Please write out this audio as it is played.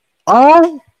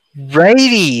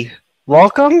Alrighty,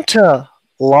 welcome to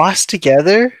Lost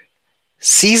Together,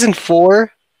 Season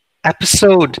 4,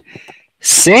 Episode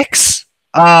 6.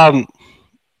 We're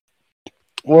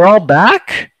all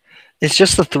back. It's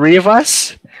just the three of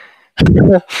us.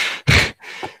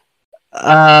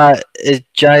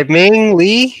 Jaiming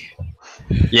Lee,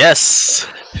 Yes.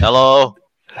 Hello.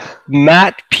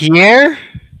 Matt Pierre,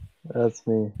 That's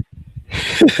me.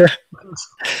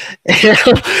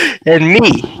 and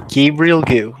me, Gabriel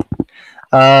Gu.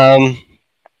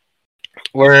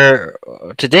 We're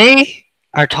today.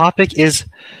 Our topic is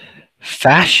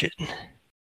fashion.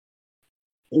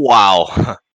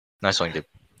 Wow. Nice one, Gabe.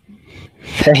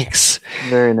 Thanks.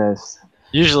 Very nice.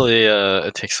 Usually,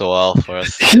 it takes a while for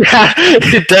us. Yeah,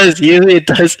 it does. Usually, it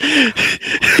does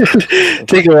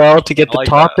take a while to get I the like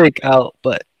topic out,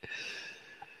 but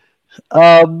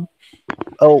oh,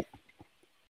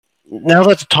 now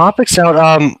that the topic's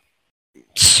out,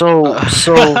 so What's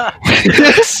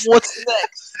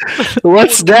next?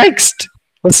 what's next?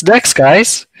 What's next,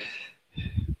 guys?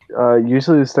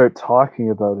 Usually we start talking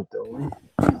about it, don't we?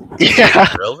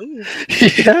 Yeah, Really?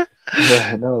 yeah.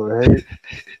 I know, right?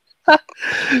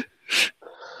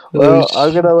 Well,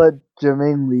 I'm gonna let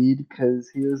Jermaine lead because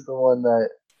he was the one that.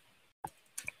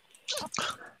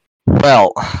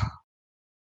 Well,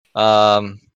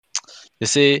 you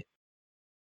see,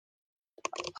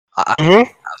 Mhm.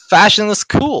 fashion is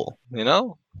cool. You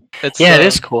know, it's Yeah, it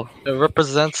is cool. It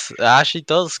represents. It actually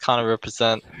does kind of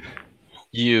represent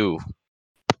you,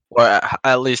 or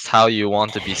at least how you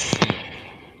want to be seen.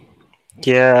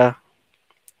 Yeah,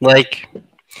 like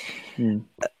Hmm.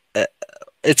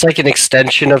 it's like an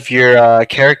extension of your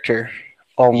character,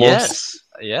 almost. Yes.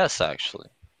 Yes, actually.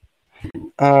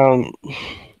 Um,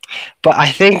 but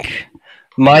I think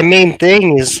my main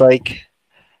thing is like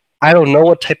I don't know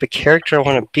what type of character I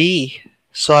want to be,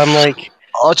 so I'm like,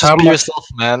 Oh, just How be much- yourself,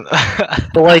 man.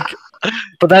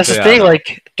 but that's the Yeah, thing. no.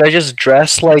 Like, do I just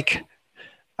dress like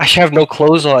I should have no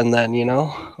clothes on then,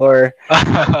 or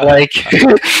like,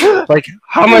 like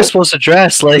how am I supposed to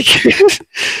dress? Like,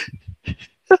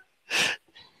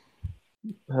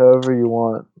 However you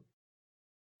want.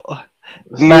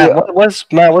 Matt, See,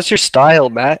 what's your style,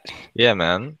 Matt? Yeah,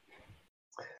 man.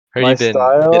 Heard My you been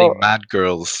style- getting mad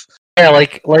girls. Yeah,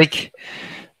 like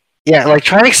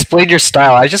try to explain your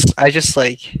style. I just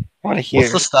like want to hear.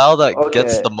 What's the style that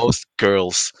gets Okay. the most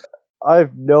girls? I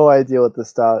have no idea what the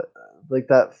style, like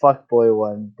that fuckboy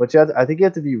one. But I think you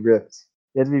have to be ripped.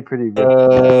 You have to be pretty ripped.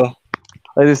 What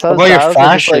Like there's some about your styles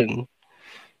fashion?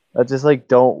 that just like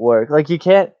don't work. Like you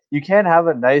can't have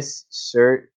a nice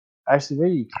shirt. Actually,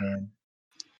 maybe you can.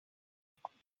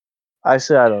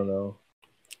 Actually, I don't know.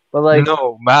 But like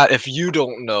No, Matt, if you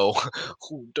don't know,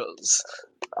 who does?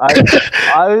 I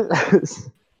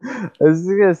was just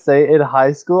gonna say in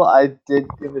high school I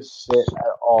didn't give a shit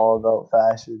at all about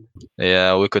fashion.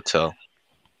 Yeah, we could tell.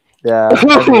 Yeah,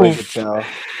 everyone could tell.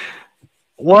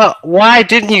 Why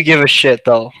didn't you give a shit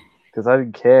though? Because I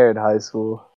didn't care in high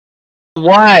school.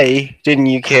 Why didn't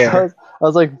you I care?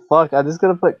 was like, fuck, I'm just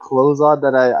gonna put clothes on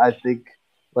that I think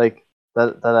like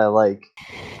that I like.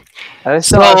 And I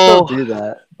still do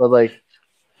that. But like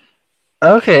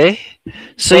Okay,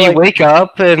 so But, you like- wake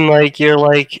up and like you're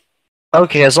like,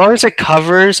 okay, as long as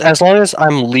as long as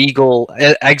I'm legal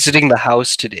exiting the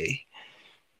house today.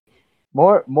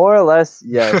 more or less,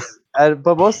 yes.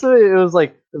 But most of it was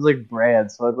like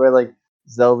brands. So I'd wear like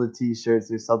Zelda t-shirts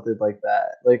or something like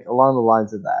that. Like along the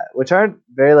lines of that. Which aren't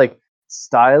very like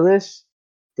stylish.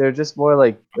 They're just more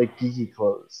like geeky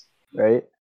clothes, right?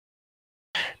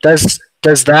 Does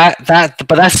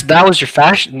that was your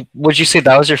fashion? Would you say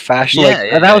that was your fashion? Yeah,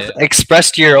 like yeah, that was yeah.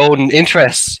 expressed your own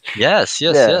interests. Yes,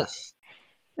 yes, Yeah. yes.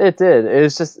 It did. It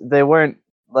was just they weren't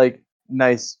like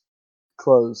nice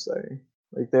clothes, sorry.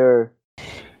 Like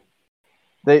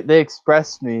they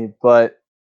expressed me, but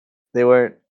they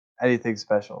weren't anything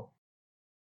special.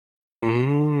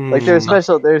 Like they're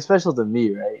special to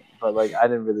me, right? But like I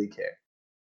didn't really care.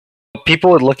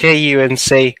 People would look at you and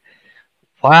say,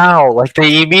 "Wow!" Like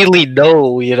they immediately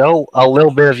know, a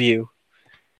little bit of you.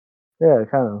 Yeah,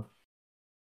 kind of.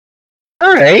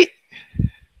 All right.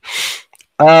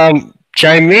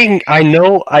 Jaiming, I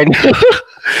know.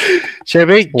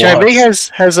 Jaiming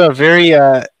What? has a very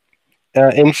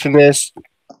infamous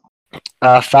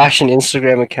fashion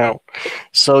Instagram account.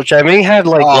 So Jaiming had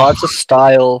like Oh. lots of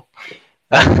style.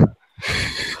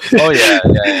 Oh yeah,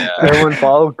 yeah. Everyone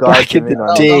follow God Back in the Jimmy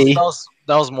on day.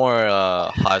 That was more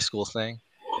high school thing.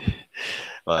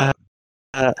 But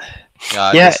uh, yeah, I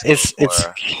yeah, guess it's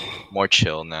more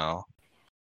chill now.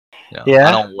 Yeah?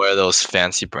 I don't wear those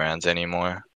fancy brands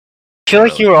anymore. I feel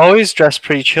like you were always dressed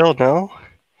pretty chill, no?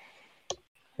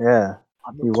 Yeah,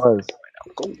 he was.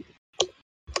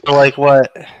 Like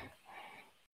what?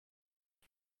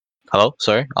 Hello,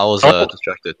 sorry, I was Oh.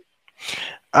 distracted.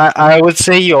 I would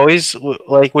say you always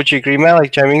like. Would you agree, Matt?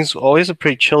 Like Jemming's always a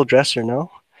pretty chill dresser,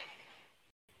 no?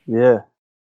 Yeah.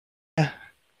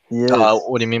 He is.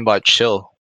 What do you mean by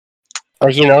chill?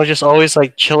 Like just always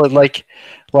like chilling, like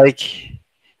He's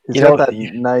you got know. that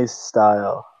nice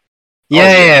style.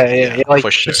 Yeah, like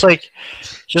for sure. just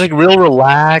like real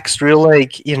relaxed, real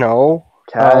like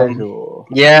Casual.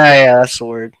 Yeah, that's the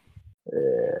word.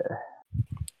 Yeah.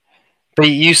 But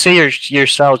you say your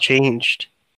style changed.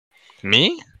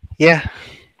 Me? Yeah.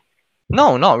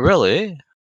 No, not really.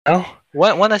 No.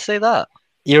 When I say that?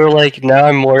 You were like, now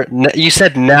I'm more. You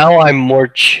said now I'm more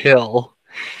chill.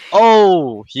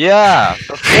 Oh yeah.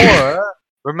 Before,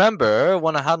 remember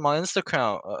when I had my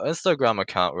Instagram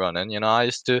account running? I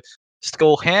used to just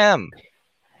go ham.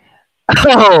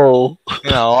 Oh.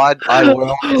 I wear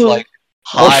all these like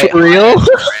Oh, high for real?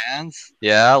 brands.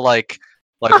 Yeah, like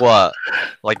what?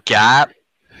 Like Gap,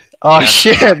 Oh and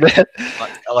shit, man.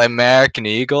 like American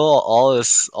Eagle, all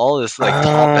this like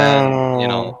top end,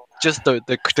 Oh. just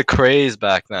the craze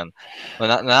back then.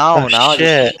 But now Oh I just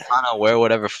shit. kind of wear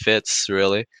whatever fits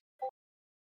really.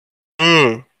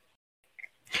 Mm.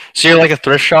 So you're like a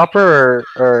thrift shopper,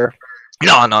 or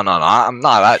No, I'm not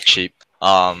that cheap.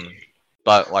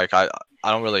 But like I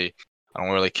don't really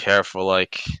care for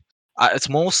like. It's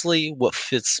mostly what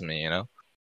fits me,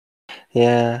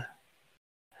 yeah.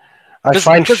 I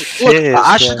find Because look, fit I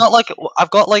is actually got like I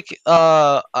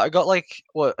got like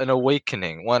what an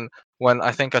awakening when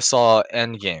I think I saw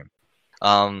Endgame,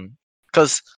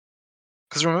 because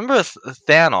remember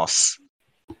Thanos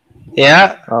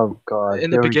yeah. Oh god. in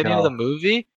the Here we beginning of the go.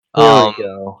 movie, Here we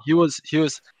go. he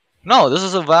was no, this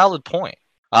is a valid point.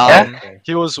 Yeah.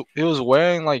 He was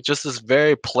wearing like just this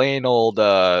very plain old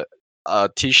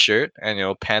t-shirt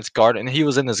and pants garden, and he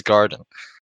was in his garden.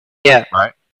 Yeah.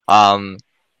 Right. Um,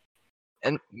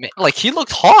 and like he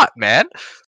looked hot, man.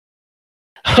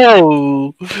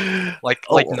 Oh. Like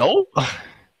no.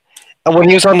 When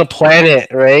he was on the planet,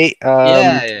 right?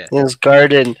 Yeah. In his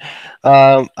garden.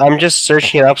 I'm just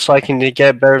searching it up so I can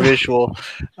get a better visual.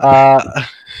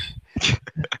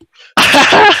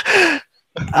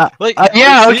 Like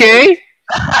yeah. see, Okay.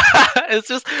 it's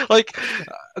just like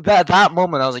that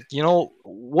moment. I was like,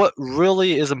 what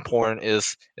really is important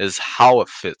is how it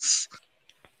fits.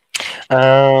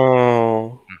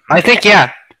 Oh. I think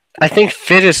yeah. I think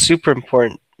fit is super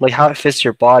important. Like how it fits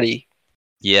your body,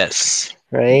 Yes.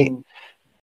 right?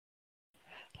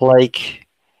 Like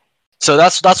So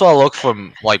that's what I look for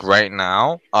like right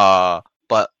now.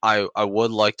 But I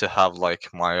would like to have like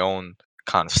my own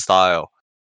kind of style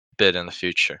bit in the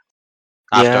future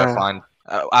after I yeah. find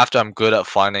after I'm good at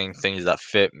finding things that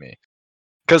fit me.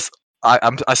 Cause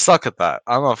I suck at that.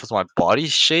 I don't know if it's my body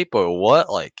shape or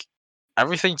what. Like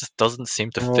everything just doesn't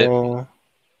seem to fit me.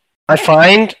 I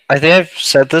think I've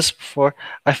said this before.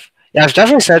 Yeah, I've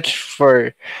definitely said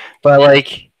before, but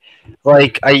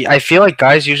I feel like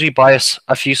guys usually buy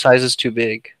a few sizes too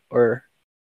big, or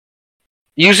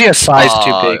usually a size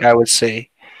too Uh, big, I would say.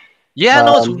 yeah,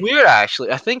 no, it's Um, weird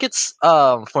actually. I think it's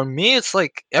for me it's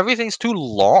like everything's too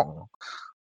long.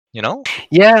 You know?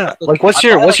 yeah, like I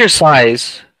thought what's your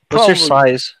size? What's your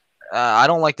probably size? I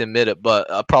don't like to admit it, but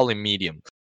probably medium.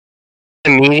 A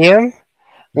medium? Medium,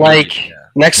 Like yeah.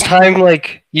 next time,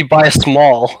 like you buy a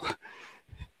small,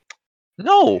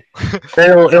 No.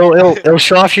 it'll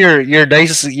show off your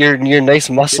nice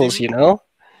muscles, me? you know.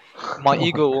 My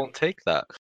ego won't take that.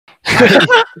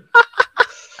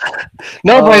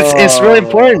 No, but it's really Oh.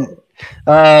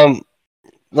 important.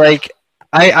 Like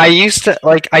I used to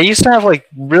have like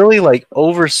really like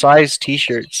oversized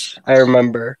t-shirts. I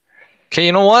remember. Okay,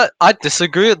 you know what? I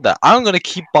disagree with that. I'm gonna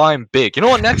keep buying big. You know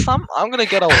what? Next time I'm gonna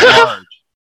get a large,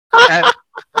 and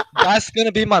that's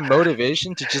gonna be my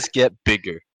motivation to just get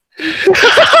bigger.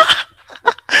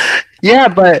 Yeah,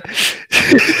 but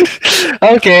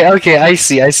okay, I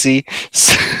see.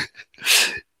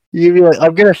 You be like,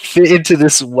 I'm gonna fit into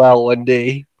this well one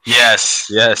day. Yes.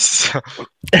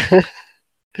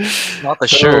 Not the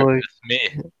shirt, Oh, it's me.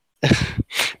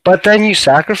 but then you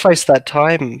sacrifice that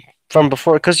time from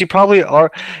before because you probably are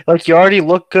like you already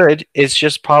look good. It's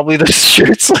just probably the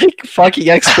shirt's like fucking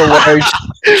extra large.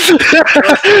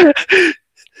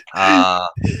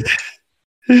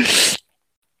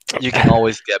 You can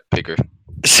always get bigger.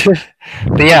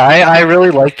 But yeah, I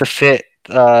really like the fit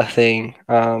thing.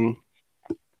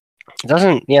 It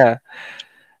doesn't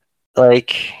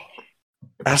like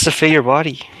has to fit your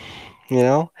body, you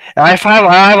know. And I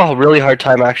have a really hard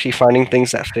time actually finding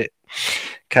things that fit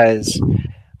because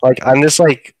like I'm this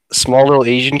like small little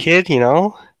Asian kid, you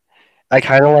know. I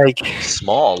kind of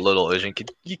Small little Asian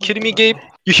kid. You kidding me, Gabe?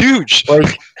 You're huge.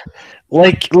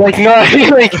 like no, I mean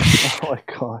like Oh my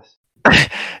gosh.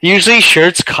 usually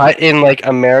shirts cut in like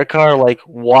America are like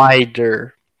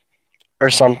wider or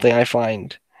something. I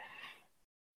find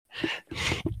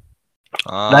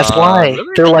that's why Really?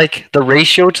 they're like the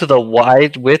ratio to the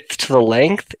wide width to the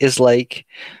length is like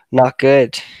not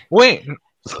good. Wait,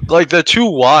 like they're too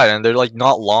wide and they're like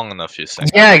not long enough. You saying?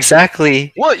 Yeah,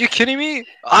 exactly. What? You kidding me?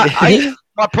 I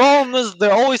my problem is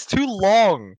they're always too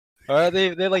long. Alright, they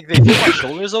fit my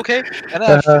shoulders okay, and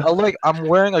then I feel like I'm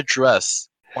wearing a dress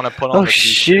when I put on Oh the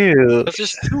t-shirt. shoot! It's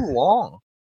just too long.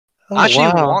 Oh, I actually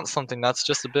wow. want something that's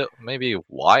just a bit maybe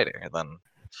wider than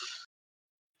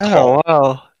Oh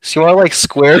wow! So you want like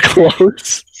square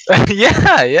clothes,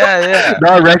 yeah.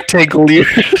 not rectangular?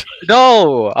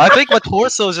 No, I think my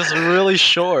torso is just really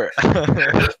short.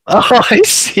 Oh, I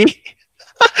see.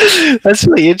 That's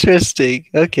really interesting.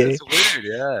 Okay. It's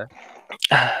weird,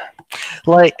 yeah.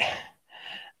 Like,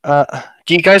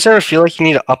 do you guys ever feel like you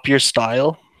need to up your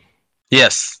style?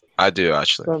 Yes, I do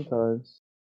actually. Sometimes.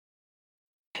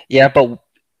 Yeah, but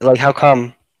like, how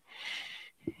come?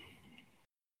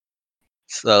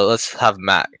 So let's have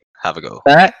Matt have a go.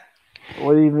 That?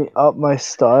 What do you mean up my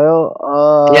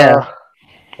style? Yeah.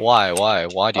 Why?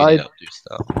 Why do you I- need to do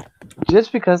stuff?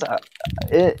 Just because,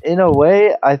 in a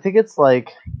way, I think it's like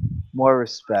more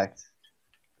respect.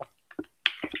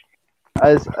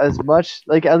 As much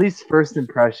like at least first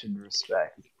impression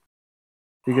respect,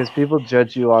 because people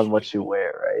judge you on what you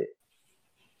wear,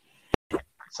 right?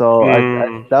 So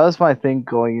that was my thing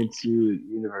going into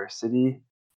university,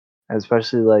 and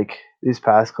especially like these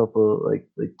past couple like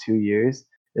 2 years,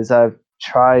 is I'm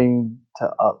trying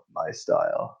to up my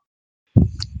style.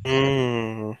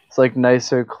 Mm. It's like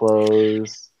nicer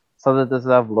clothes, something that doesn't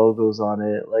have logos on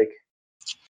it. Like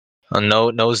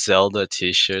No Zelda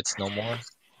t-shirts no more.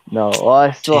 no, well I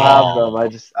still have them. I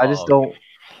just okay.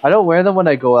 don't wear them when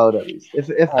I go out at least.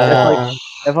 Uh,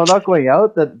 If I'm not going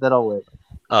out, then I'll wear them.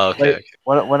 Oh, okay. Like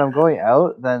when I'm going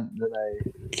out, then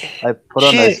I put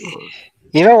on nice Shit. clothes.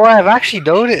 You know what? I've actually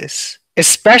noticed,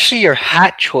 especially your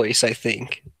hat choice. I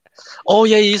think. Oh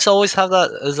yeah, you used to always have that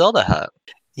Zelda hat.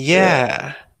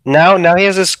 Yeah. Now he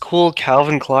has this cool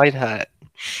Calvin Klein hat.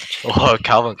 Oh,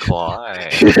 Calvin Klein.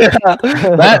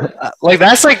 That like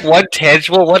that's like one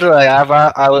tangible one that I have.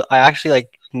 I actually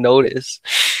like notice.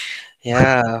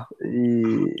 Yeah.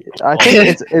 I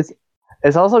think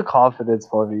it's also confidence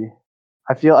for me.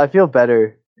 I feel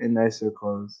better in nicer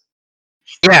clothes.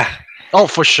 Yeah. Oh,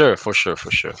 for sure.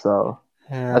 So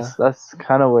Yeah. that's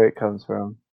kind of where it comes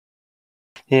from.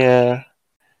 Yeah.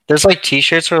 There's like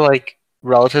T-shirts or like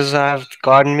relatives that have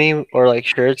gotten me, or like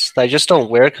shirts that I just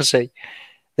don't wear because they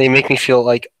make me feel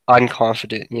like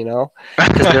unconfident, you know,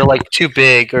 because they're like too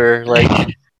big or like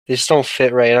they just don't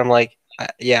fit right. I'm like,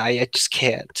 I just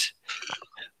can't.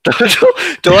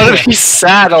 Don't want to be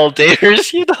sad all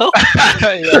dayers, you know.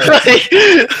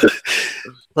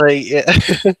 like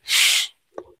yeah.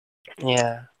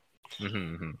 Yeah.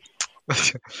 Mhm.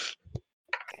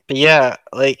 But yeah,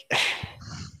 like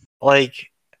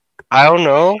I don't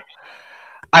know.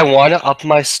 I want to up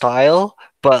my style,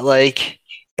 but like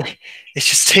it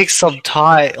just takes some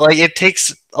time. Like it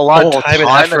takes a lot of time and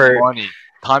effort. money.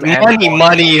 Time and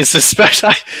Money is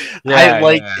especially. Yeah, I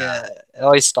like yeah. it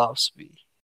always stops me.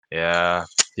 Yeah.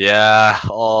 Yeah.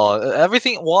 Oh,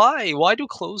 everything. Why do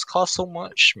clothes cost so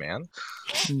much, man?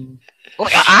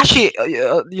 Like, actually,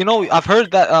 you know, I've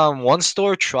heard that one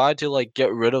store tried to like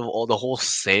get rid of all the whole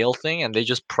sale thing, and they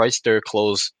just priced their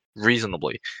clothes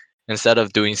reasonably instead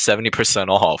of doing 70%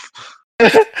 off. You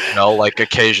know, like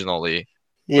occasionally, right?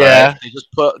 Yeah,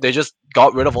 They just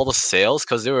got rid of all the sales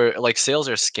because they were like sales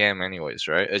are a scam anyways,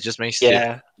 right? It just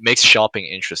yeah, makes shopping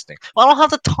interesting. Well, I don't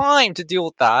have the time to deal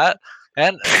with that,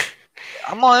 and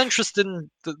I'm not interested in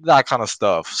that kind of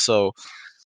stuff. So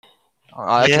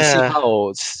I can see yeah, how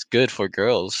it's good for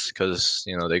girls because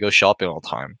you know they go shopping all the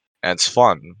time and it's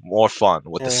fun, more fun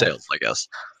with the yeah, sales, I guess.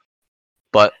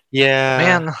 But yeah,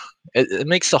 man, it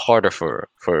makes it harder for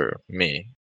me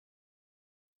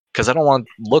because I don't want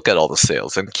to look at all the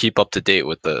sales and keep up to date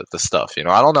with the stuff. You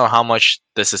know, I don't know how much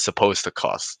this is supposed to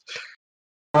cost.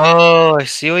 Oh, I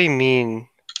see what you mean.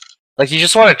 Like you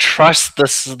just want to trust the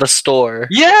store.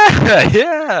 Yeah,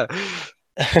 yeah.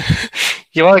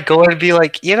 You want to go and be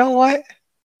like, you know what?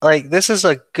 Like this is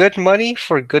a good money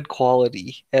for good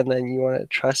quality, and then you want to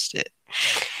trust it.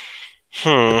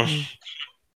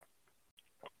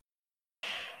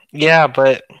 Yeah,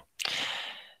 but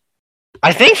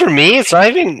I think for me, it's not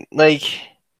even like.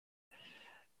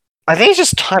 I think it's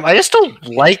just time. I just don't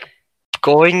like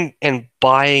going and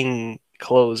buying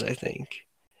clothes. I think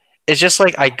it's just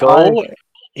like I go,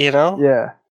 you know.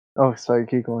 Yeah. Oh, sorry.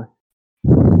 Keep going.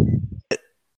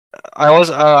 I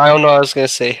don't know what I was gonna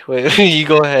say. Wait, you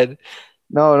go ahead.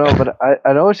 No, but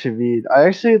I know what you mean. I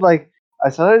actually like. I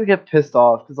started to get pissed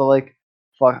off because I'm like,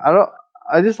 fuck. I don't.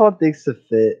 I just want things to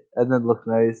fit and then look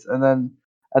nice, and then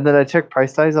I check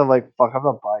price tags. I'm like, fuck. I'm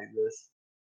not buying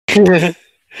this.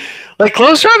 Like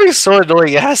clothes shopping is so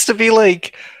annoying. It has to be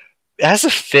like it has to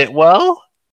fit well,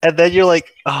 and then you're like,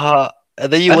 and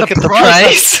then you And look the at the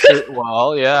price- price,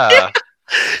 Well, yeah.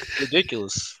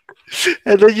 Ridiculous.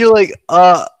 and then you're like,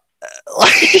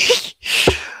 like,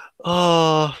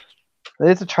 oh, They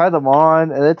have to try them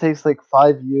on, and it takes like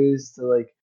 5 years to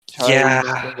like try Yeah.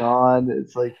 each thing on.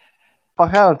 It's like, fuck.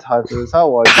 I don't have time for this. I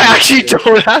don't want to. I actually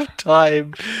don't have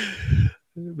time,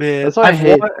 man. That's why I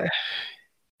hate-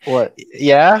 What?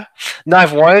 Yeah, no,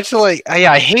 I've wanted to like.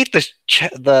 Yeah, I hate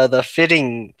the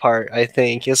fitting part. I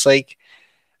think it's like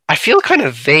I feel kind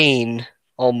of vain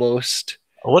almost.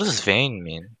 What does vain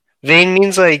mean? Vain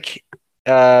means like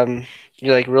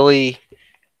you're like really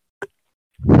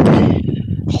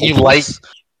you like Hopeless?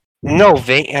 no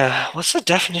vain. What's the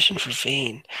definition for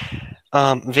vain?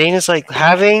 Vain is like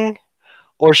having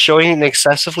or showing an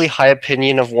excessively high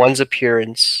opinion of one's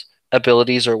appearance,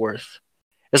 abilities, or worth.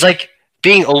 It's like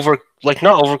being like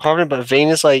not overconfident, but vain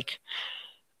is like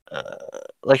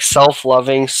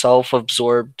self-loving,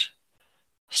 self-absorbed,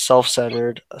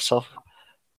 self-centered,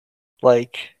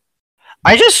 like.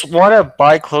 I just want to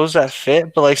buy clothes that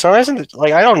fit, but like sometimes,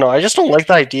 like I don't know, I just don't like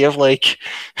the idea of like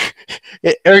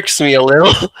it irks me a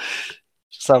little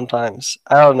sometimes.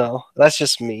 I don't know. That's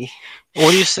just me.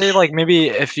 What do you say? Like maybe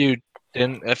if you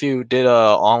did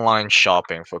online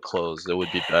shopping for clothes, it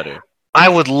would be better. I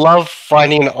would love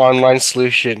finding an online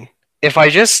solution. If I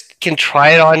just can try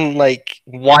it on like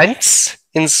once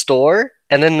in store,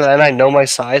 and then I know my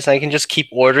size, and I can just keep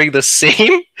ordering the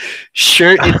same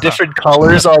shirt in different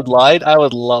colors online, I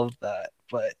would love that.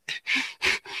 But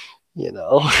you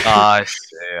know, I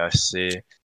see.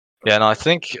 Yeah, no, I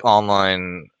think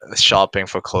online shopping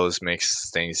for clothes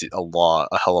makes things a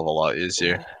hell of a lot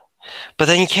easier. but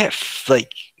then you can't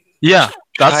like. Yeah,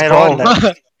 that's Try the it on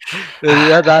problem.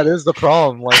 Yeah, that is the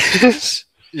problem. Like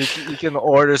you can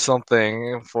order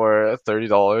something for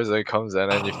 $30, and it comes in,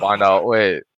 and you find out,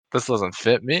 wait, this doesn't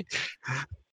fit me.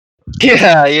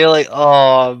 Yeah, you're like,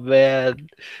 oh man,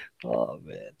 oh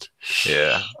man.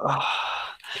 Yeah.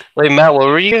 Wait, Matt, what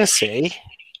were you gonna say?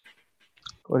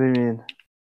 What do you mean?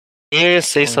 You were gonna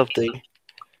say something.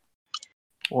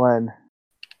 When?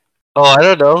 Oh, I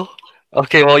don't know.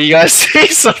 Okay, well, you gotta say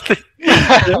something.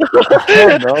 I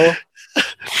don't know.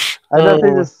 I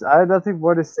have nothing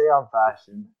more to say on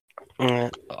fashion.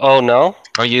 Oh no.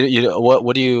 Or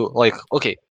what do you like?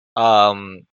 Okay,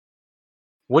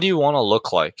 what do you want to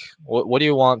look like? What do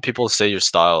you want people to say your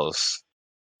style is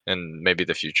in maybe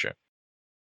the future?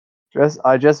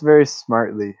 I dress very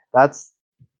smartly. That's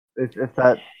if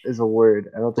that is a word.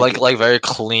 I don't think Like very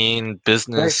clean very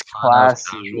business kind of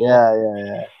classy. casual.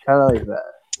 Yeah. Kind of like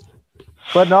that.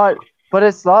 But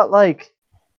it's not like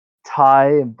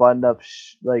tie and button up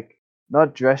like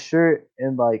not dress shirt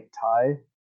and like tie,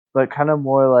 but kind of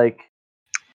more like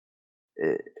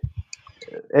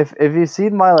if you've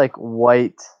seen my like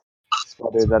white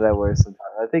sweater that I wear sometimes.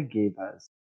 I think Gabe has.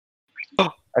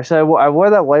 Actually, I wore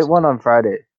that white one on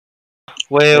Friday.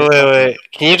 Wait.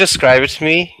 Can you describe it to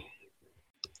me?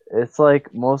 It's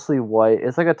like mostly white.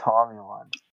 It's like a Tommy one.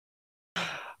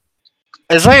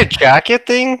 Is that a jacket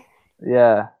thing?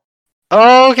 Yeah.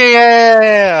 Oh, okay,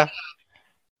 yeah.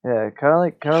 Yeah, kind of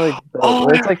like that. Oh,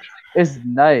 Where it's like it's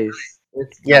nice.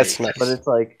 It's nice. But it's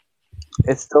like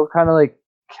it's still kind of like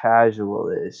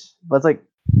casual-ish. But it's like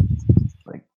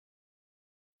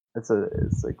it's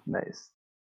like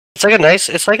nice.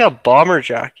 It's like a bomber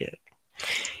jacket.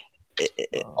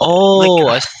 Oh,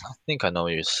 Like- I think I know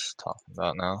what you're talking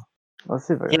about now. Let's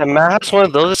see if I Yeah, Matt has one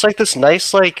of those. It's like this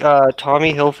nice, like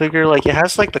Tommy Hilfiger. Like it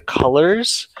has like the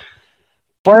colors,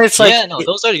 but it's like yeah, no,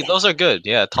 those are good.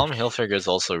 Yeah, Tommy Hilfiger is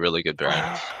also a really good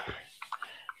brand.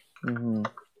 Mhm.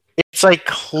 it's like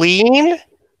clean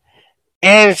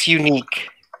and it's unique.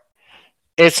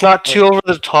 It's not too over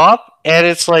the top, and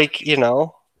it's like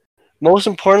most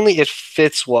importantly, it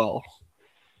fits well.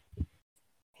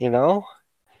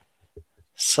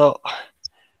 So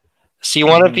you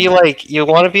want to be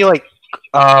like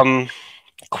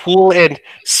cool and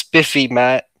spiffy,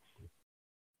 Matt.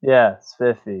 Yeah,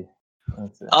 spiffy.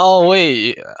 That's it. Oh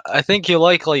wait, I think you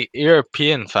like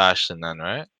European fashion then,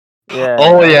 right? Yeah.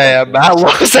 Oh yeah, Matt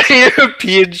loves that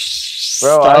European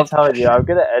Bro, I'm stuff. telling you, I'm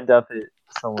gonna end up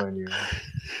somewhere new.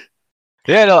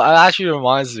 Yeah, no, it actually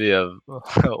reminds me of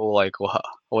like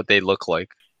what they look like.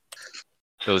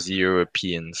 Those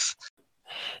Europeans.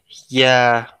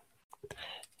 Yeah,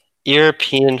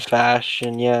 European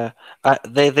fashion. Yeah,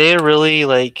 they really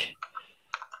like,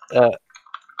 uh,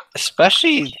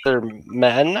 especially their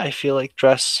men. I feel like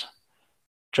dress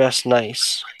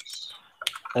nice.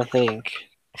 I think.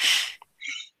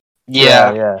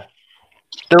 Yeah, Yeah, yeah,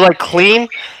 they're like clean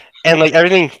and like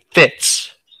everything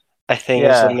fits. I think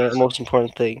is the yeah. most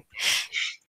important thing.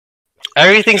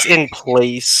 Everything's in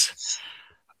place.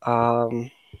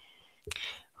 Um,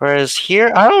 Whereas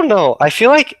here, I don't know. I feel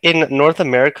like in North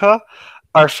America,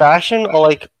 our fashion, or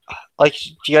like,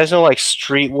 do you guys know like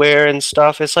streetwear and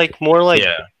stuff? It's like more like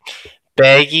Yeah.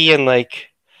 baggy and like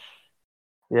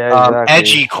Yeah, exactly.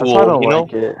 edgy, That's why I cool. don't You know,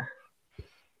 like it.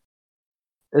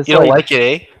 It's you don't like like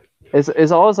it, eh?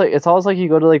 it's always like you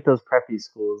go to like those preppy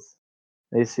schools.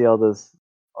 And you see all those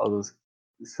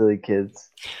silly kids.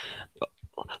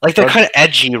 Like they're But kind of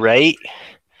edgy, right?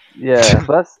 yeah,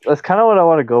 but that's kind of what I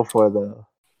want to go for though.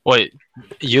 Wait,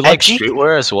 you like Edgy?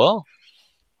 streetwear as well?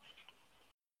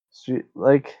 Street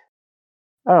like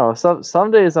I don't know.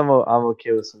 Some days I'm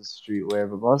okay with some streetwear,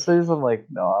 but most days I'm like,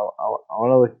 no, I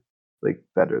want to look like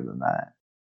better than that.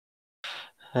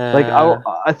 Like Uh,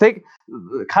 I think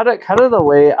kind of the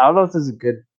way I don't know if this is a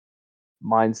good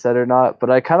mindset or not, but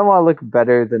I kind of want to look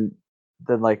better than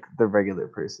like the regular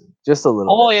person, just a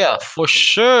little Oh bit, yeah, for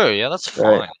sure. Yeah, that's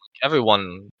right? fine.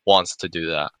 Everyone wants to do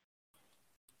that.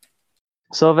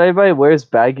 So if anybody wears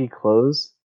baggy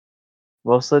clothes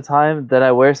most of the time, then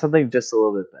I wear something just a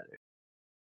little bit better.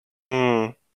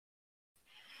 hmm.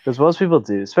 Because most people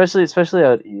do, especially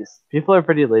out east. People are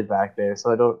pretty laid back there,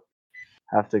 so I don't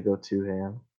have to go too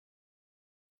ham.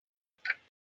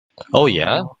 Oh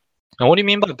yeah. And what do you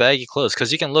mean by baggy clothes?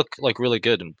 Because you can look like really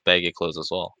good in baggy clothes as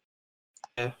well.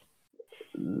 Yeah.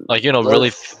 Like really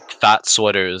That's fat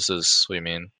sweaters is what you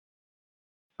mean,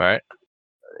 right?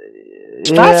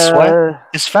 Fat sweat yeah.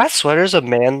 is fat sweaters a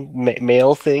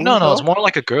male thing No, no, it's though? more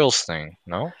like a girl's thing.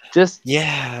 No. Just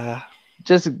Yeah.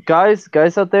 just guys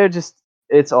out there. Just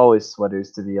it's always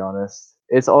sweaters, to be honest.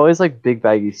 It's always like big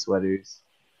baggy sweaters.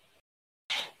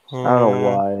 I don't know Hmm.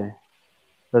 why.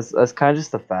 That's kind of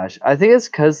just the fashion. I think it's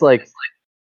because like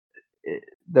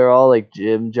they're all like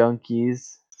gym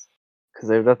junkies because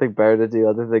they have nothing better to do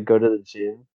other than go to the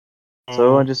gym. So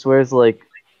everyone just wears like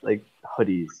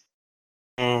hoodies.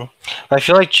 Mm. I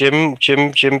feel like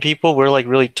gym people wear like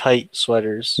really tight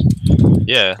sweaters.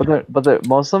 Yeah. But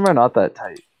most of them are not that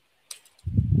tight.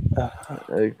 Uh,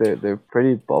 Like they're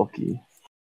pretty bulky.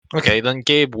 Okay, then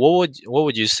Gabe, what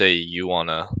would you say you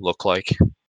wanna look like?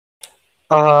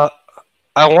 uh,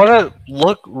 I want to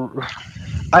look.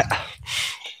 I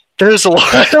there's a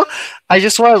lot. I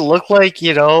just want to look like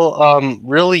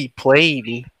really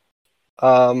plain.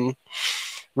 Um,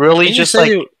 really Didn't you just say like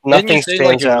you didn't you nothing say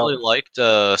like stands you out. really liked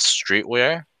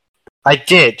streetwear? I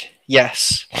did,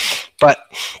 yes, but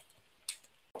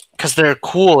because they're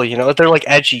cool, they're like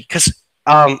edgy. Because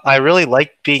I really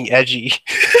like being edgy.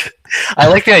 I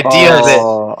like the idea of it.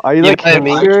 Oh, are you You know like what I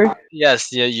mean? hipster?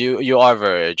 Yes, yeah, you are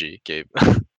very edgy, Gabe.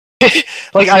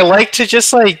 Like I like to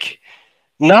just like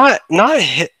not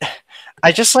hit.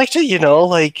 I just like to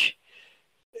like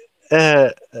uh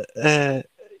uh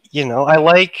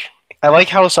I like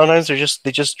how sometimes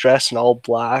they just dress in all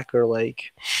black or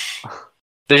like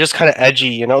they're just kind of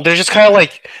edgy. They're just kind of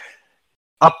like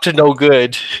up to no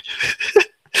good.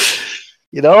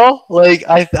 Like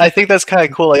I think that's kind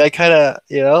of cool. Like I kind of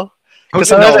because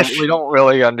sometimes No, we don't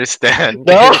really understand.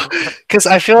 no, because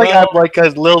I feel like No. I'm like a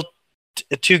little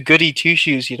too goody two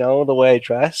shoes. The way I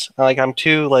dress. Like I'm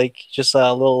too like just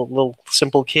a little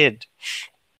simple kid.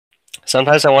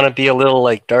 Sometimes I want to be a little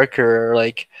like darker or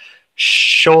like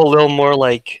show a little more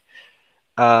like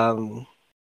um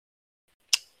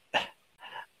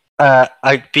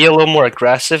I be a little more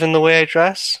aggressive in the way I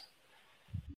dress.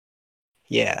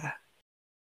 Yeah.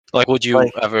 Like, would you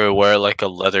Like ever wear like a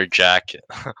leather jacket?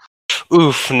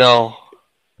 oof, no.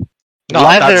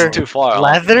 No, that's Leather too far. Huh?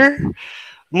 leather?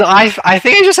 No, I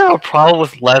think I just have a problem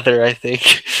with leather, I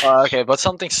think. Okay, but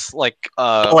something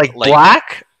But like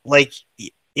black? Like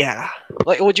yeah.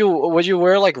 like would you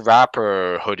wear like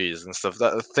rapper hoodies and stuff?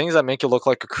 Things that make you look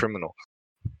like a criminal.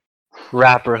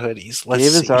 Rapper hoodies. Let's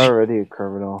Gabe is see. already a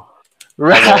criminal.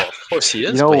 Oh, well, Rap. of course he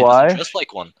is, You know but he doesn't why? dress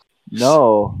like one.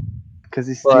 No, because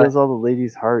he What? steals all the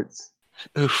ladies' hearts.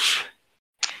 Oof.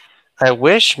 I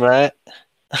wish, Matt.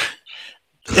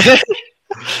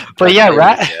 But That's yeah,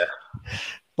 maybe, yeah.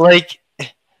 like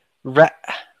ra-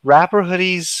 rapper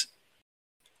hoodies.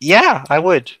 Yeah, I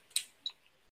would.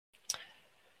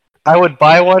 I would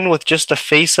buy one with just a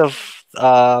face of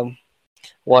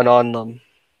one on them.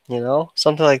 You know,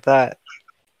 something like that.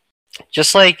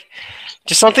 Just like,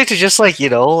 just something to just like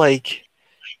like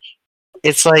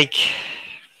it's like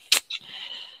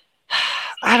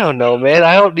I don't know, man.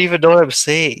 I don't even know what I'm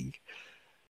saying.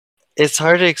 It's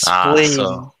hard to explain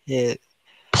So it.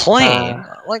 plain.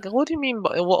 Like, what do you mean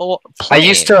by I plain?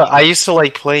 used to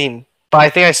like plain, but I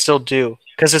think I still do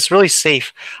because it's really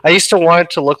safe. I used to want it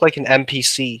to look like an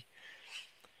NPC.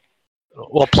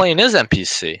 Well, plain is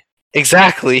NPC.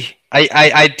 Exactly.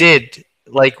 I did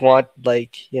like want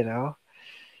like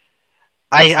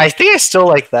I think I still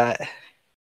like that.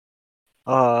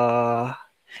 Uh,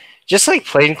 just like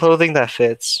plain clothing that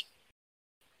fits.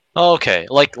 Okay,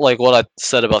 like what I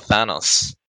said about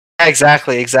Thanos.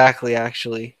 Exactly.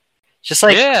 Actually, just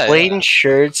like Yeah. plain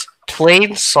shirts,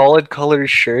 plain solid colored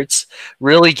shirts,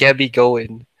 really get me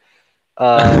going.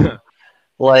 Um,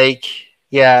 like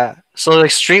yeah. So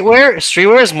like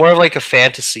streetwear is more of like a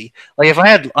fantasy. Like if I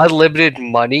had unlimited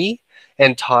money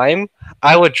and time,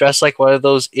 I would dress like one of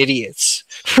those idiots.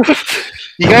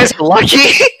 You guys are lucky.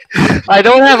 I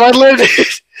don't have unlimited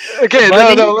Okay,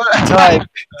 money, no. time.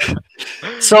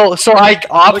 So I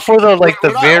opt for the like the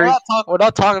We're not, very we're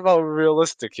not talking about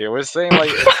realistic here. We're saying like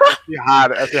if you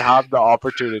had the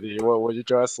opportunity, what would you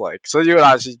dress like? So you would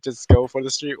actually just go for the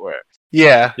streetwear.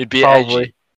 yeah, You'd be probably.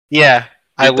 edgy. Yeah,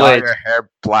 I You dye would. your hair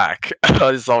black.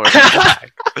 It's already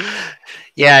black.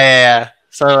 Yeah.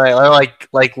 So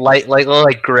like light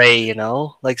like gray,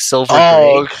 like silver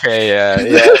Oh, gray. okay,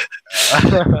 yeah.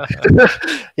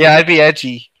 Yeah, I'd be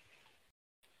edgy.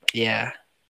 Yeah.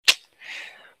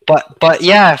 But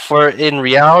yeah, for in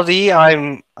reality,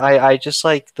 I just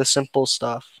like the simple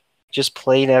stuff. Just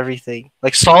plain everything.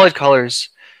 Like solid colors.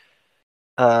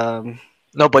 Um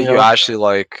No, but you you know. actually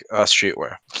like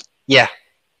streetwear. Yeah.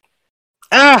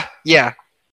 Yeah.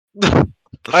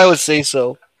 I would say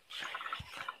so.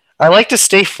 I like to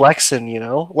stay flexing.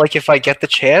 Like if I get the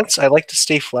chance, I like to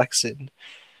stay flexing.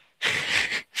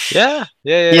 Yeah.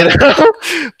 You know?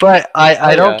 But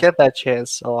I Oh, don't yeah. get that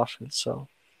chance so often, so.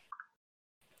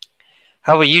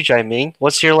 How about you, Jaiming?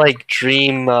 What's your like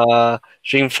dream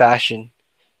fashion?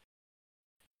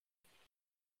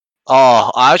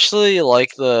 Oh, I actually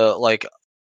like the like.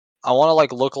 I want to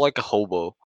like look like a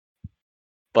hobo,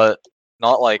 but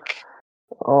not like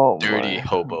Oh dirty my.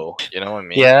 hobo. You know what I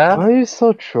mean? Yeah? Why are you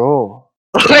so troll?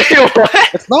 Wait, what?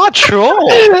 It's not troll.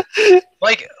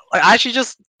 Like I actually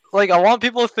just like I want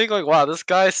people to think like, wow, this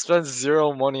guy spends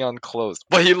zero money on clothes,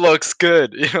 but he looks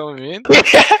good. You know what I mean?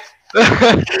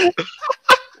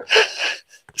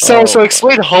 So Oh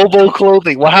explain my. hobo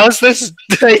clothing. Well, how is this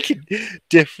like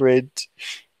different?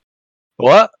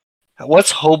 What?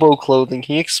 What's hobo clothing?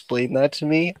 Can you explain that to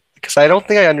me? Because I don't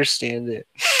think I understand it.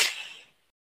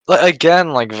 Like again,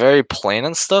 like very plain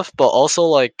and stuff, but also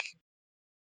like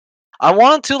I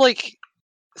wanted to like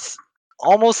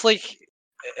almost like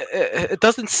it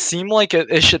doesn't seem like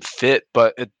it should fit,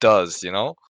 but it does. You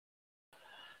know?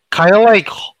 Kind of like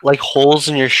holes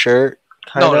in your shirt,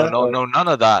 kind of. No, none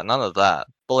of that, none of that.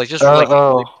 But like just like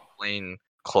really Oh. plain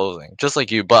clothing, just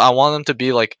like you. But I want them to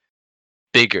be like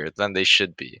bigger than they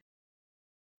should be.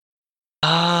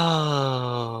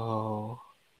 Oh.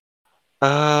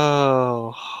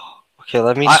 Oh. Okay,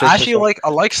 let me I search this actually up. I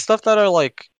like stuff that are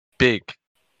like big.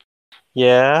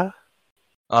 Yeah.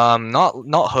 Not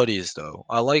hoodies though.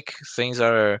 I like things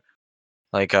that are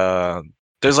like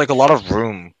there's like a lot of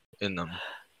room in them.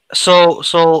 So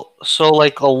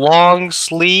like a long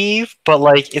sleeve, but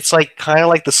like it's like kind of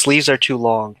like the sleeves are too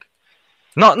long.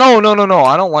 No. I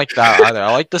don't like that either.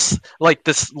 I like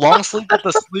this long sleeve, but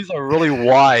the sleeves are really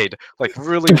wide, like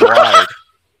really wide.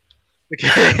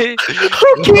 Okay.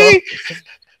 Okay.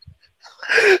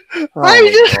 Oh my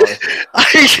god.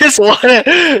 I just want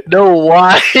to know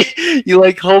why you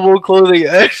like hobo clothing,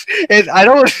 and I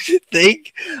don't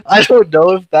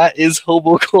know if that is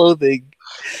hobo clothing.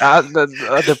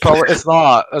 The probably it's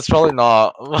not. It's probably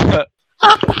not.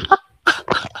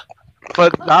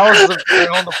 But that was bring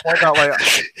on the point that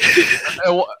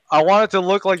like I wanted to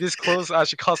look like these clothes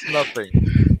actually cost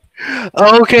nothing.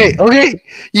 Okay.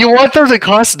 You want them to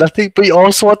cost nothing, but you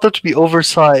also want them to be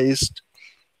oversized,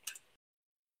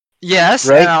 Yes,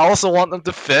 right? and I also want them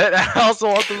to fit, and I also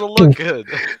want them to look good.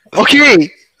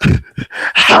 Okay.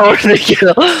 How are they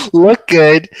gonna look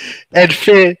good and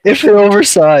fit if they're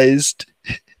oversized?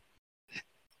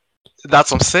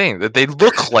 That's what I'm saying. That they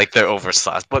look like they're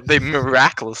oversized, but they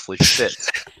miraculously fit.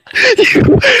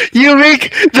 You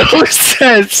make no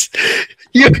sense.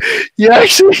 You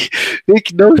actually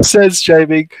make no sense,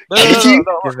 Jiming. Can you?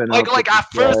 Giving Like up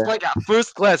with at this guy.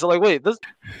 first glance, I'm like, wait, that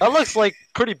looks like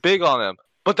pretty big on him.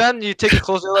 But then you take it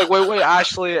closer, you're like, wait,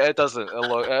 actually, it doesn't.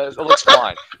 It looks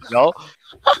fine. No,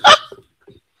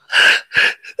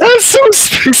 That's so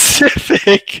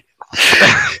specific.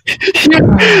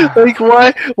 Like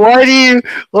why? Why do you?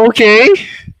 Okay,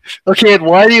 okay. And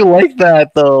why do you like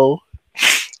that though?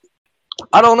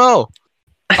 I don't know.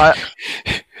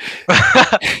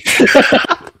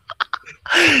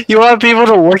 You want people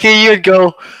to look at you and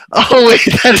go, "Oh wait,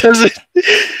 that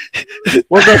doesn't.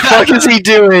 What the fuck is he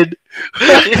doing?"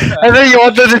 And then you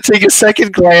want them to take a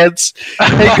second glance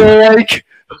and go like,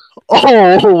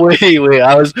 "Oh wait,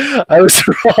 I was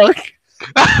wrong."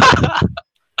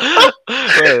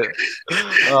 Wait.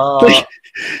 Like,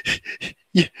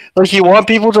 like you want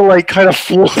people to like kind of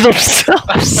fool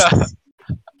themselves.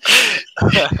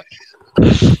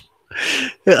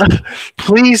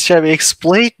 Please, Jimmy,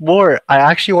 explain more. I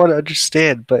actually want to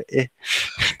understand, but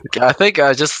I think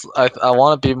I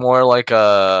want to be more like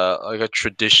a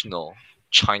traditional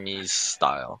Chinese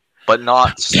style, but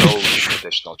not so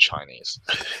traditional Chinese.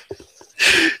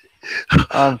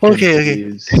 I'm Okay.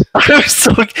 confused. I'm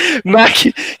so Matt.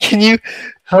 Can you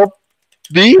help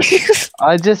me?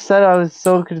 I just said I was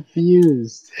so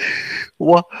confused.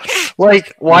 What?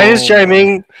 Like, why does Oh,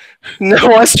 Jiming know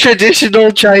what's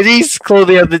traditional Chinese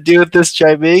clothing have to do with this,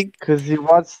 Jiming? Because he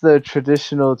wants the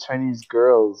traditional Chinese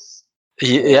girls.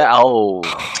 Yeah. Oh,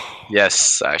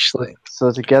 yes. Actually,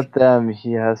 So to get them,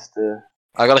 he has to.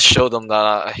 I gotta show them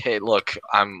that. Hey, look,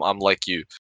 I'm like you.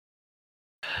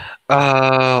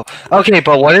 Okay,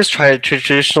 but what is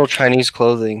traditional Chinese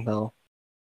clothing though?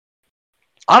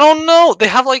 I don't know. They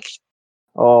have like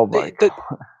Oh my They-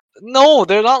 god. no.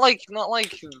 They're not like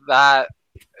that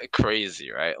crazy,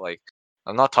 right? Like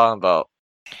I'm not talking about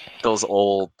those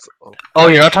old. Oh,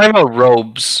 you're not talking about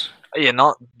robes. Yeah,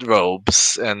 not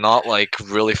robes and not like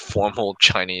really formal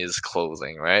Chinese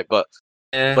clothing, right? But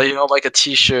you know, like a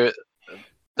T-shirt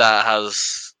that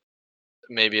has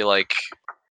maybe like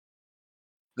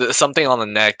something on the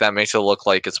neck that makes it look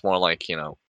like it's more like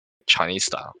Chinese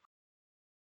style.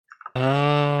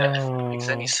 If it makes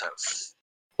any sense,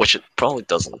 which it probably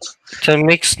doesn't. That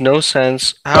makes no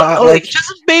sense. But, Like,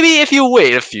 just maybe if you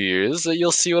wait a few years,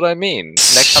 you'll see what I mean.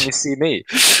 Next time you see me.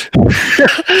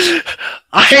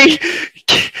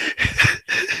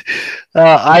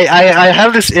 I, I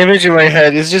have this image in my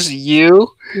head. It's just you,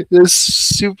 this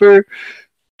super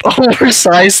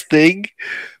oversized thing,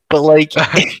 but like,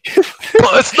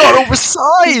 But it's not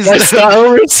oversized. that's not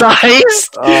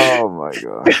oversized, Oh my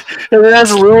god. and it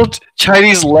has little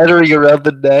Chinese lettering around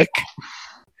the neck.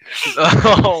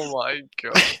 Oh my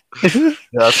god.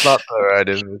 That's not the right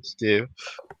image, dude.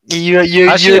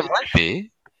 Actually, it might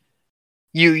be.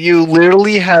 You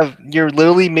literally you're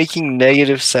literally making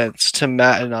negative sense to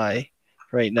Matt and I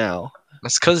right now.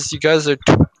 That's because you guys are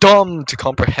too dumb to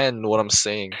comprehend what I'm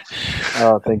saying.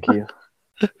 Oh, thank you.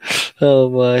 Oh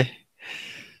my.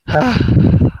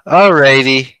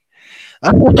 Alrighty.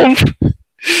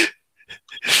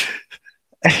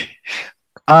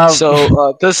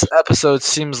 So this episode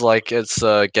seems like it's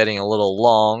getting a little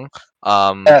long.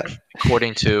 Yeah.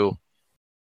 According to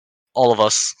all of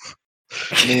us.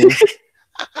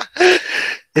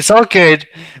 It's all good.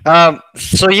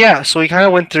 So yeah, so we kind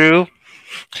of went through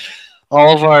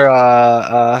all of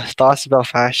our thoughts about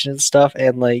fashion and stuff,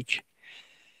 and like,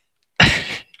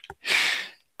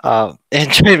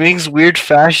 and Ming's weird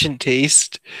fashion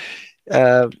taste.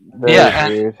 Very Yeah,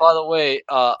 and weird. by the way,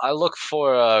 I look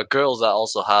for girls that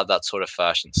also have that sort of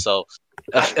fashion. So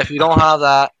if you don't have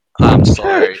that, I'm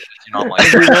sorry, you're not my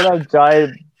If you don't have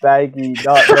giant baggy,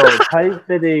 tight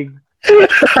fitting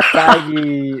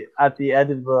baggy at the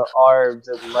end of the arms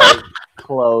and leg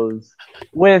clothes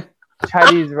with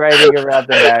Chinese writing around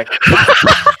the neck,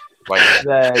 Right.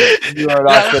 then you are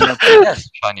not gonna. Yes,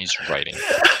 Chinese writing.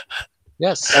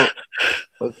 Yes.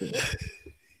 Listen,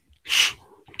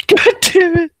 God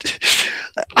damn it!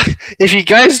 If you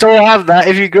guys don't have that,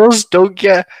 if you girls don't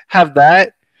have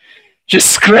that, just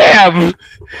scram,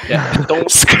 Yeah. Don't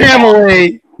scram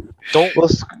away, don't well,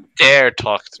 dare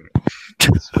talk to me.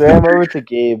 scram over to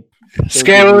Gabe.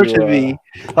 scram over to me.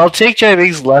 I'll take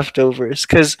Jiming's leftovers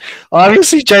because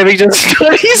obviously Jiming doesn't know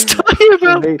what he's talking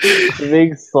about. The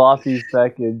big sloppy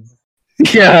seconds.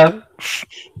 Yeah.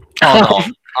 Oh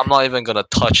no, I'm not even gonna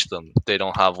touch them. They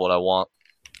don't have what I want.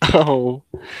 Oh,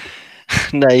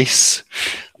 nice.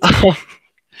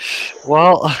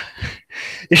 Well,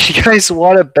 if you guys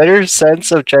want a better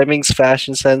sense of Jiming's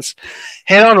fashion sense,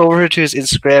 head on over to his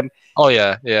Instagram. Oh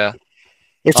yeah, yeah.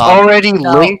 It's Um, already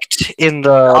now- linked in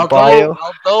the bio.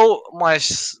 Although my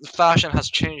fashion has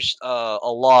changed a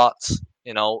lot,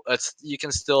 you know, you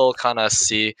can still kind of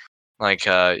see Like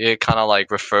it kind of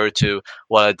like refer to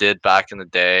what I did back in the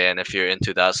day, and if you're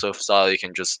into that sort of style, you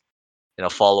can just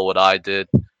follow what I did.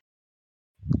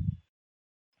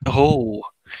 Oh,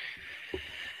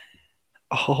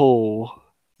 oh,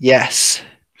 yes.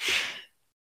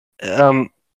 Um,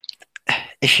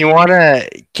 if you want to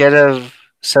get a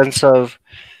sense of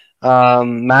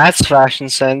Matt's fashion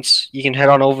sense, you can head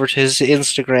on over to his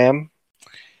Instagram.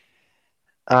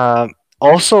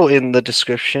 Also in the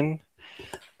description,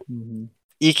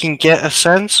 you can get a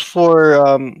sense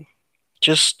for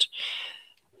just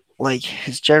like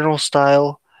his general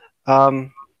style.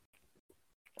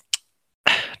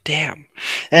 Damn.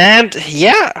 And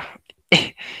yeah,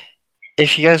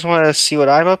 if you guys want to see what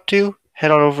I'm up to, head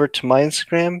on over to my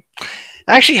Instagram.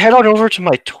 Actually, head on over to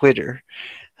my Twitter.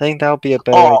 I think that would be a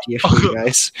better idea for you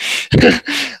guys.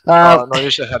 No, you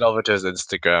should head over to his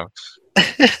Instagram.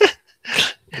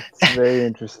 It's very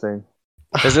interesting.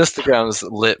 His Instagram's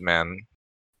lit, man.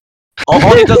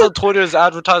 All he does on Twitter is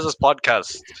advertise his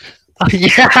podcast.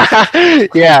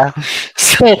 Yeah.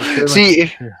 So see,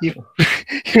 if you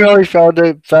really found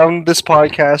this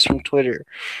podcast from Twitter.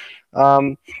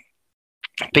 But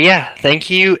yeah, thank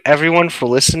you everyone for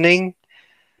listening.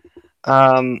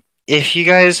 If you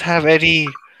guys have any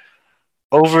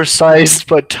oversized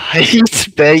but tight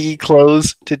baggy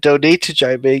clothes to donate to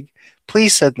Jibig,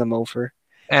 please send them over.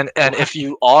 And if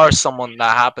you are someone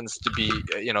that happens to be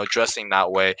dressing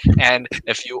that way, and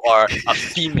if you are a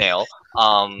female,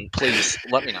 please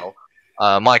let me know.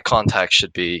 My contact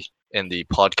should be in the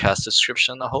podcast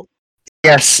description, I hope.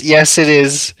 Yes, it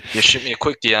is. You shoot me a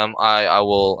quick DM. I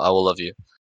will love you.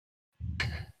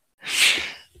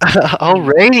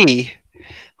 Alrighty.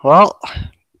 Well,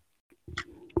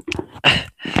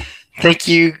 thank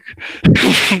you,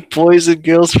 boys and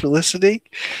girls, for listening.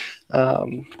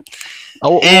 And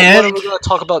what are we going to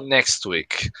talk about next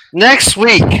week? Next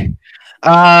week,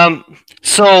 so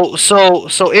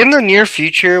in the near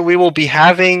future, we will be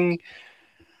having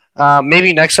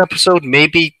maybe next episode,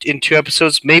 maybe in 2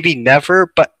 episodes, maybe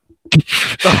never, but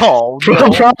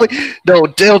probably no,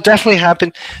 it'll definitely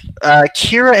happen.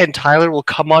 Kira and Tyler will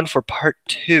come on for part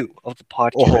 2 of the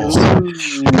podcast.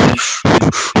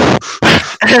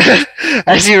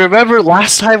 As you remember,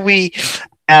 last time we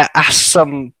asked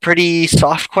some pretty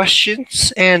soft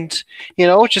questions, and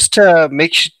just to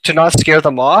to not scare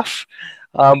them off,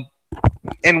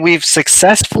 and we've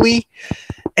successfully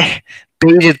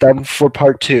baited them for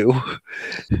part 2.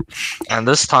 And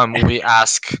this time we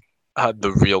ask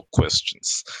the real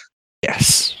questions.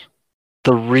 Yes,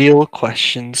 the real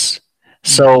questions.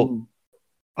 So,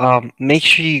 make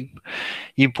sure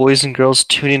you boys and girls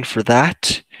tune in for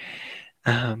that.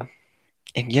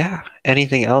 And yeah,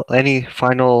 anything else? Any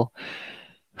final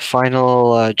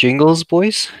jingles,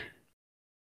 boys?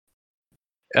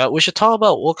 We should talk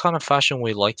about what kind of fashion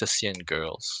we like to see in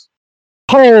girls.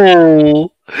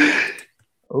 Oh,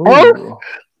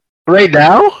 right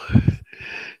now?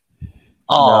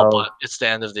 Oh, No. but it's the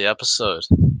end of the episode.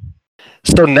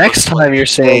 So next time you're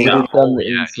saying? No.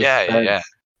 Yeah.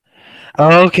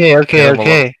 Oh,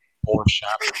 okay.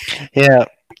 Yeah.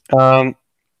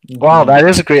 Wow, that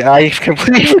is a great. I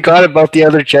completely forgot about the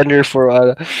other gender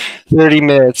for 30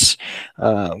 minutes.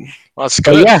 Well, it's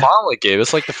good. yeah. Finally, Gabe.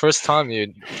 It's like the first time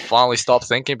you finally stopped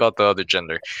thinking about the other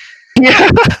gender. Yeah.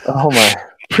 Oh my.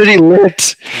 Pretty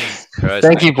lit. Christ,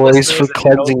 Thank you, boys, listeners, for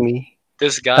cleansing me.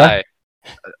 This guy,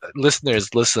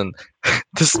 listeners, listen.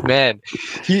 This man,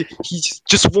 he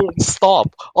just won't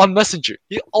stop on Messenger.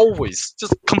 He always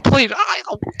just complain. I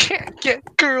can't get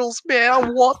girls, man. I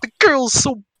want the girls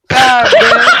so bad,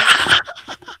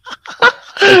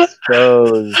 man.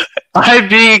 Exposed. I'm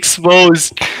being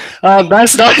exposed.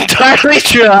 That's not entirely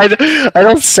true. I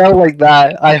don't sound like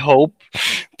that. I hope.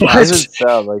 But Doesn't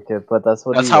sound like it, but that's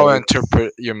what. That's how I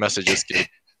interpret your messages, Gabe.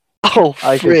 oh,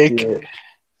 I can frick. see it.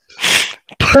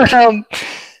 But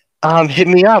hit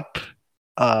me up.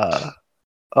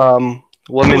 Women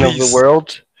of the Please.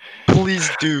 world. Please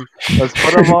do. Let's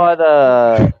put them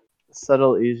on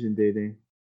subtle Asian dating.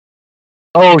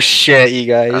 Oh shit, you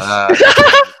guys.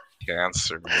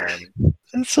 Cancer, man.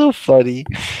 That's so funny.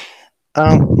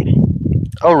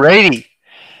 Alrighty.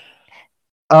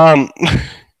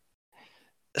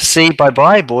 Say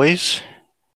bye-bye, boys.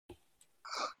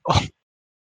 Bye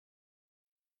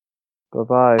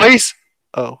bye. Boys.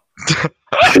 Oh.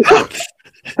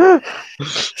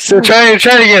 So try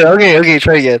again. Okay,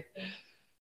 try again.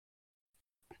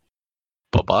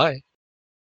 Bye-bye.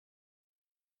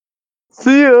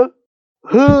 See ya.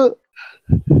 God.